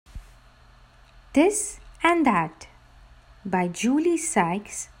This and That by Julie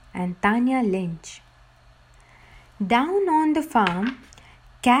Sykes and Tanya Linch. Down on the farm,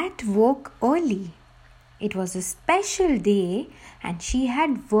 Cat woke early. It was a special day and she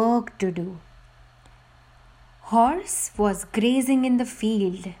had work to do. Horse was grazing in the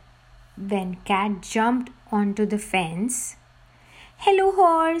field when Cat jumped onto the fence. "Hello,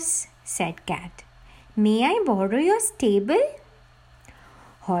 horse," said Cat. "May I borrow your stable?"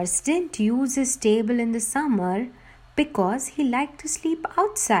 Horse didn't use his stable in the summer because he liked to sleep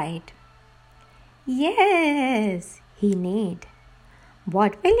outside. "Yes," he neighed.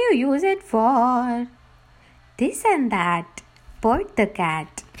 "What will you use it for?" "This and that," purred the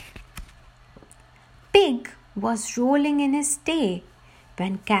cat. Pig was rolling in his stay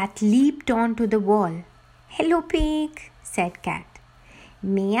when Cat leaped onto the wall. "Hello, Pig," said Cat.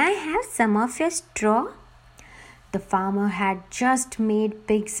 "May I have some of your straw?" The farmer had just made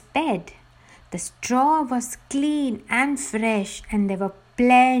Pig's bed. The straw was clean and fresh and there were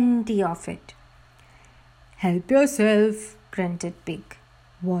plenty of it. "Help yourself," grunted Pig.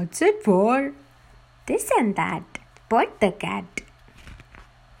 "What's it for?" "This and that," purred the cat.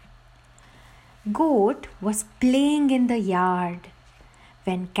 Goat was playing in the yard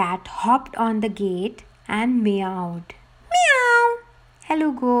when Cat hopped on the gate and meowed. "Meow!" "Hello,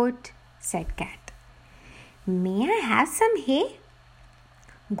 Goat," said Cat. "May I have some hay?"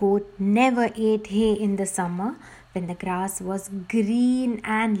 Goat never ate hay in the summer when the grass was green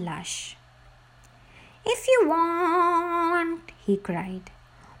and lush. "If you want," he cried.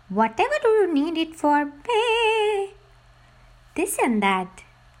 "Whatever do you need it for?" "Bay." "This and that,"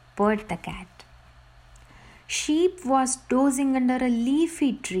 purred the cat. Sheep was dozing under a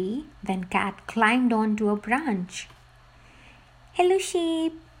leafy tree when Cat climbed onto a branch. "Hello,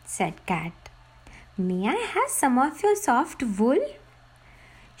 sheep," said Cat. "May I have some of your soft wool?"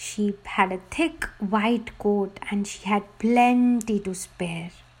 Sheep had a thick white coat and she had plenty to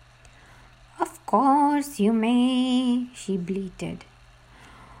spare. "Of course you may," she bleated.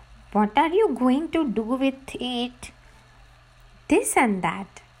 "What are you going to do with it?" "This and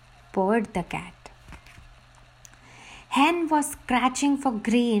that," purred the cat. Hen was scratching for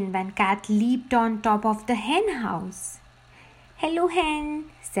grain when Cat leaped on top of the hen house. "Hello, hen,"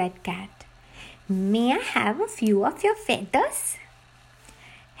 said Cat. "May I have a few of your feathers?"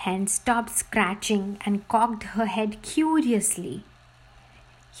 Hen stopped scratching and cocked her head curiously.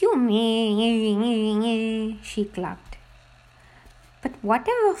 "You may," she clucked. "But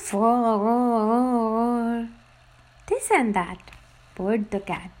whatever for?" "This and that," purred the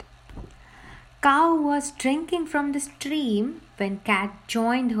cat. Cow was drinking from the stream when Cat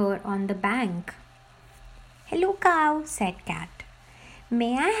joined her on the bank. "Hello, cow," said Cat.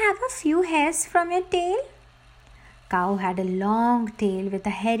 "May I have a few hairs from your tail?" Cow had a long tail with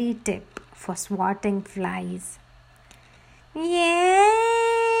a hairy tip for swatting flies.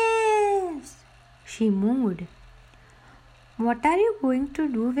 "Yes," she mooed. "What are you going to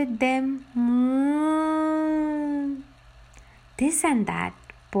do with them?" "Moo." "This and that,"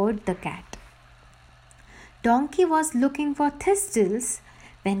 purred the cat. Donkey was looking for thistles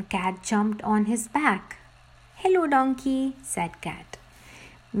when Cat jumped on his back. "Hello, Donkey," said Cat.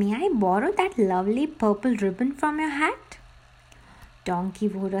 "May I borrow that lovely purple ribbon from your hat?" Donkey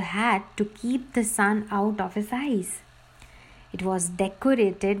wore a hat to keep the sun out of his eyes. It was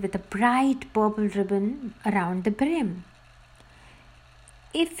decorated with a bright purple ribbon around the brim.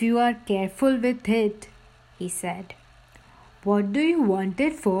 "If you are careful with it," he said. "What do you want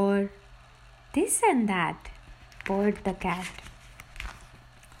it for?" "This and that," purred the cat.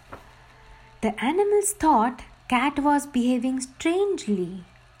 The animals thought Cat was behaving strangely.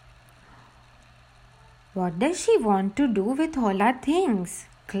 "What does she want to do with all our things?"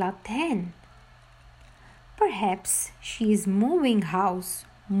 clucked Hen. "Perhaps she is moving house,"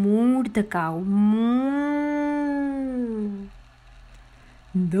 mooed the cow. "Moo."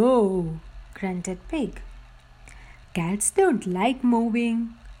 "No," grunted Pig. "Cats don't like moving."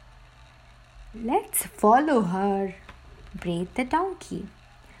 "Let's follow her," brayed the donkey.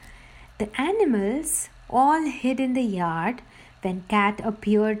 The animals all hid in the yard when Cat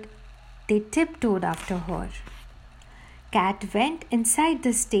appeared. They tiptoed after her. Cat went inside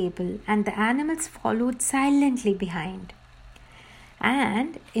the stable and the animals followed silently behind.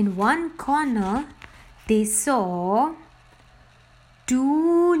 And in one corner they saw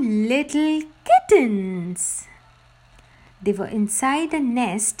 2 little kittens. They were inside a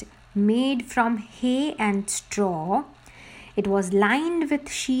nest made from hay and straw. It was lined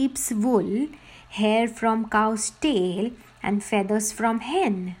with sheep's wool, hair from cow's tail, and feathers from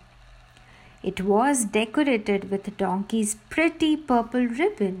hen. It was decorated with Donkey's pretty purple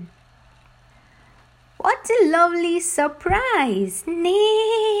ribbon. What a lovely surprise!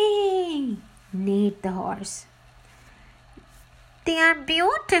 Neigh! Neighed the horse. They are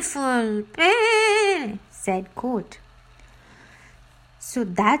beautiful, said Goat. So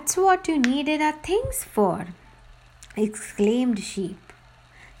that's what you needed our things for, exclaimed Sheep.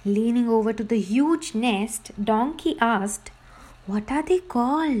 Leaning over to the huge nest, Donkey asked, What are they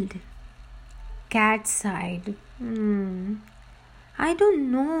called? Cat sighed. I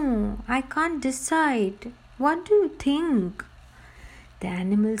don't know. I can't decide. What do you think? The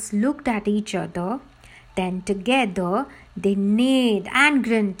animals looked at each other. Then together they neighed and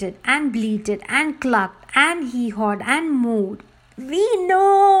grunted and bleated and clucked and hee-hawed and mooed. We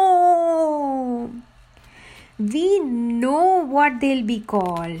know! We know what they'll be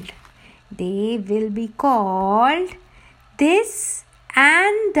called. They will be called this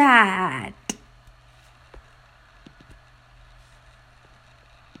and that.